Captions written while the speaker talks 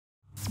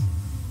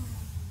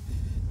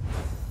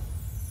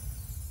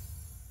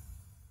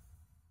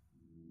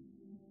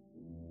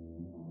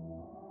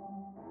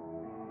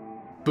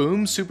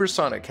Boom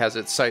Supersonic has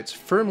its sights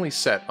firmly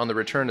set on the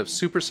return of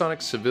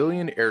supersonic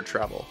civilian air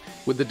travel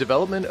with the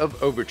development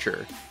of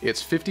Overture,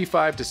 its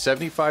 55 to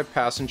 75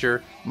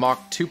 passenger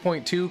Mach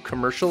 2.2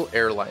 commercial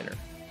airliner.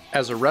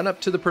 As a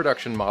run-up to the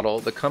production model,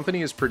 the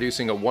company is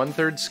producing a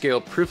 1/3 scale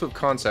proof of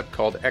concept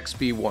called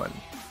XB-1.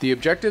 The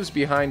objectives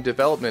behind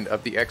development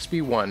of the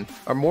XB-1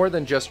 are more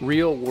than just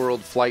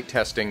real-world flight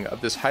testing of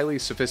this highly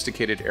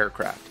sophisticated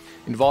aircraft,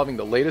 involving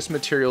the latest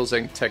materials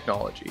and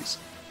technologies.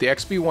 The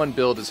XB-1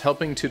 build is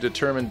helping to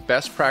determine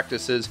best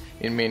practices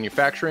in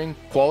manufacturing,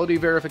 quality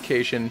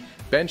verification,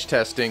 bench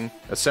testing,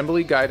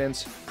 assembly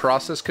guidance,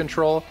 process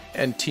control,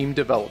 and team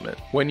development.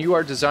 When you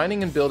are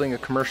designing and building a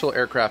commercial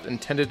aircraft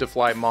intended to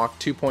fly Mach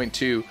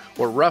 2.2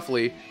 or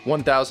roughly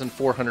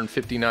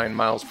 1,459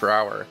 miles per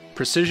hour,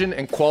 precision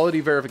and quality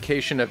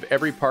verification of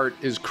every part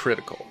is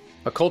critical.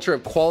 A culture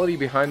of quality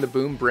behind the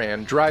Boom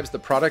brand drives the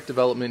product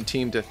development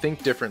team to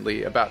think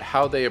differently about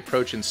how they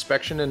approach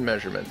inspection and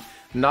measurement,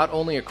 not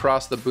only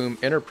across the Boom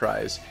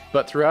enterprise,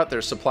 but throughout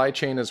their supply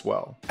chain as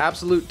well.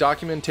 Absolute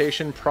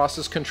documentation,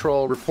 process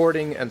control,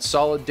 reporting, and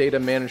solid data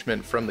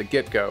management from the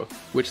get-go,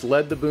 which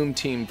led the Boom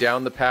team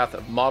down the path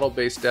of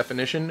model-based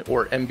definition,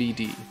 or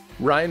MBD.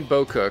 Ryan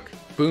Bocook,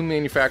 Boom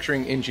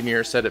manufacturing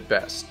engineer, said it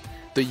best: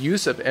 "The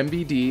use of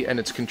MBD and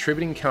its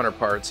contributing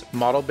counterparts,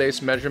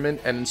 model-based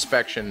measurement and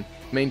inspection,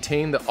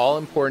 maintain the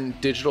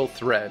all-important digital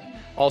thread,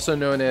 also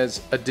known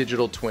as a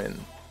digital twin."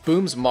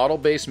 Boom's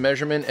model-based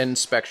measurement and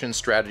inspection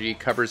strategy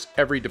covers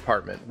every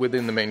department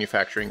within the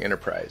manufacturing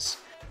enterprise.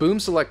 Boom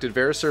selected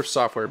Verisurf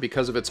software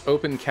because of its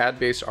open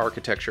CAD-based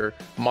architecture,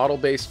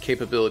 model-based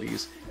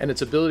capabilities, and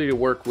its ability to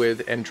work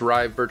with and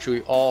drive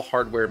virtually all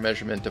hardware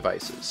measurement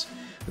devices.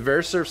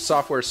 Verisurf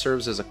software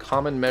serves as a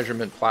common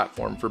measurement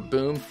platform for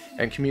Boom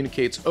and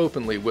communicates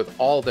openly with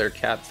all their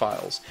CAD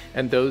files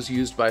and those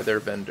used by their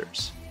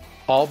vendors.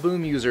 All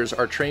Boom users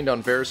are trained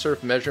on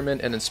Verisurf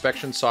measurement and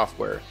inspection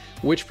software,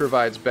 which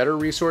provides better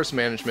resource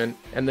management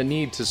and the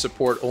need to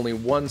support only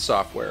one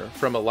software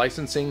from a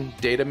licensing,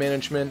 data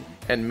management,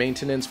 and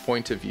maintenance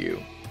point of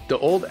view. The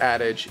old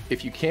adage,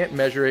 "if you can't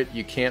measure it,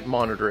 you can't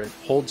monitor it,"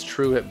 holds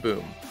true at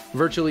Boom.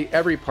 Virtually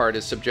every part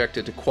is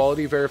subjected to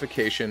quality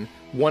verification,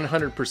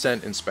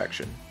 100%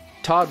 inspection.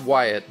 Todd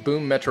Wyatt,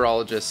 Boom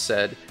metrologist,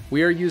 said,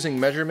 "We are using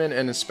measurement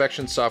and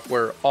inspection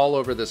software all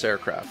over this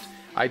aircraft.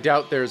 I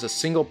doubt there is a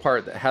single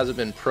part that hasn't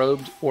been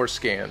probed or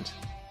scanned."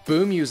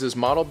 Boom uses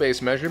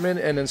model-based measurement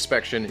and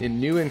inspection in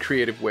new and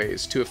creative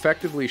ways to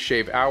effectively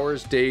shave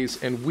hours, days,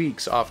 and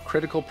weeks off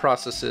critical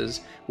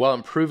processes while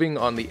improving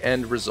on the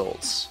end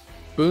results.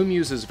 Boom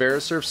uses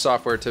Verisurf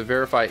software to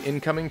verify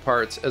incoming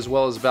parts as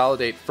well as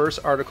validate first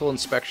article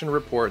inspection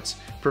reports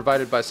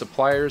provided by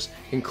suppliers,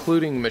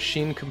 including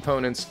machine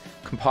components,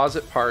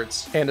 composite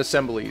parts, and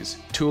assemblies,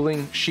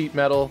 tooling, sheet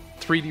metal,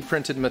 3D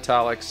printed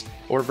metallics,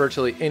 or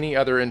virtually any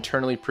other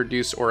internally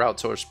produced or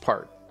outsourced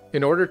part.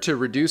 In order to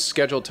reduce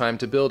schedule time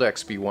to build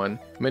XB-1,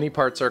 many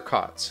parts are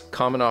COTS,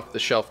 common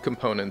off-the-shelf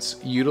components,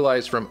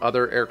 utilized from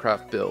other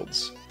aircraft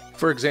builds.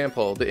 For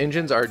example, the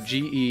engines are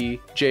GE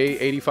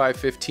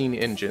J8515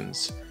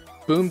 engines.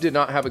 Boom did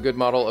not have a good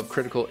model of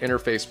critical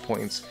interface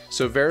points,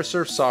 so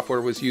Verisurf software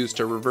was used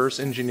to reverse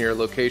engineer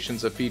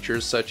locations of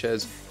features such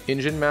as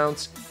engine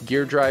mounts,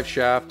 gear drive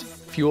shaft,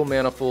 fuel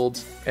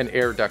manifolds, and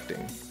air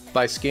ducting.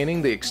 By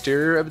scanning the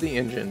exterior of the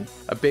engine,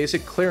 a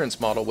basic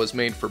clearance model was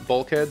made for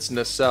bulkheads,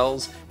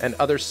 nacelles, and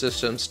other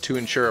systems to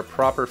ensure a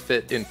proper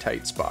fit in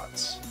tight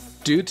spots.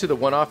 Due to the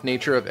one-off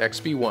nature of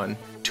XB-1,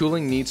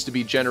 tooling needs to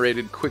be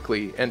generated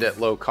quickly and at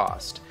low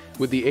cost.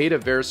 With the aid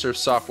of Verisurf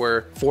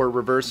software for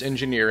reverse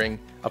engineering,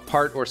 a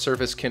part or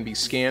surface can be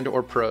scanned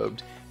or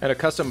probed, and a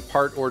custom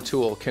part or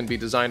tool can be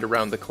designed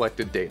around the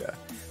collected data.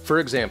 For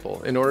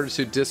example, in order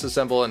to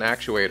disassemble an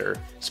actuator,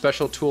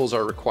 special tools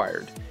are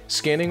required.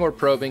 Scanning or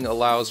probing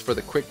allows for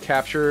the quick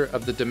capture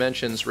of the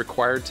dimensions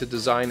required to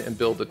design and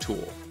build a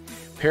tool.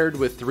 Paired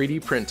with 3D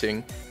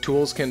printing,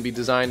 tools can be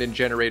designed and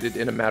generated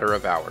in a matter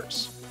of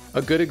hours.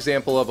 A good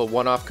example of a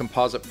one-off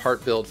composite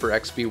part build for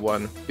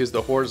XB-1 is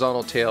the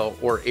horizontal tail,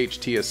 or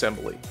HT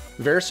assembly.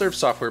 Verisurf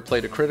software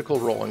played a critical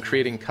role in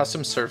creating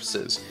custom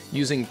surfaces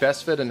using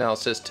best fit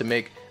analysis to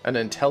make an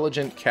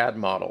intelligent CAD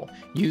model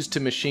used to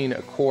machine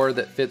a core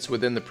that fits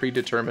within the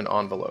predetermined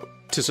envelope.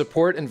 To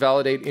support and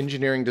validate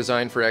engineering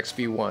design for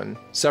XB-1,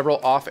 several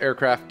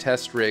off-aircraft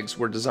test rigs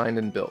were designed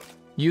and built.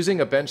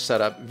 Using a bench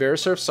setup,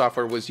 Verisurf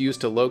software was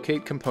used to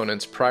locate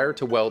components prior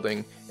to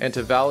welding and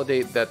to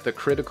validate that the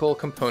critical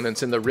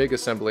components in the rig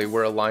assembly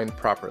were aligned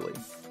properly.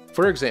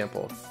 For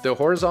example, the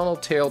horizontal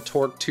tail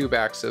torque tube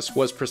axis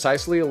was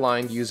precisely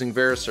aligned using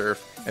Verisurf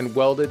and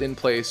welded in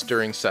place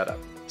during setup.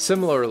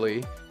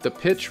 Similarly, the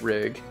pitch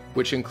rig,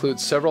 which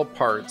includes several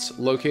parts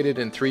located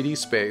in 3D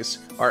space,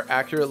 are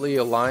accurately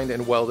aligned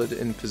and welded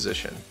in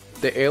position.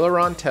 The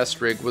aileron test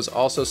rig was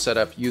also set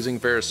up using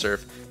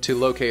Verisurf to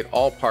locate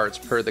all parts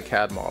per the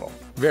CAD model.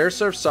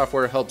 Verisurf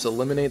software helps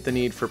eliminate the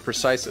need for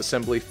precise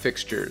assembly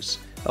fixtures,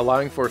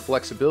 allowing for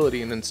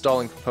flexibility in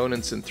installing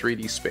components in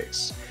 3D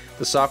space.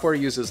 The software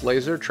uses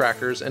laser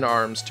trackers and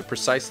arms to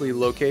precisely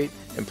locate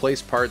and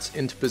place parts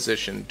into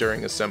position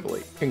during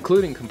assembly,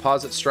 including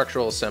composite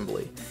structural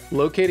assembly,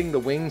 locating the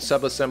wing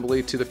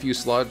subassembly to the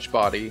fuselage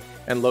body,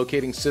 and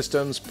locating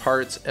systems,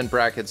 parts, and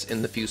brackets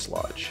in the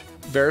fuselage.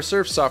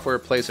 Verisurf software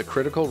plays a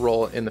critical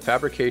role in the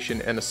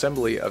fabrication and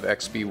assembly of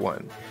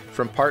XB-1,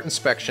 from part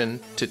inspection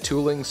to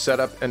tooling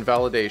setup and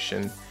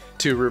validation,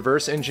 to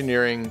reverse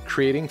engineering,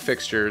 creating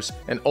fixtures,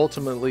 and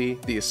ultimately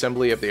the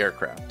assembly of the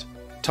aircraft.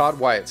 Todd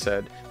Wyatt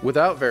said,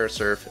 "Without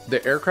Verisurf,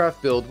 the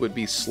aircraft build would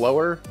be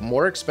slower,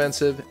 more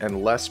expensive,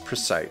 and less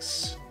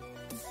precise."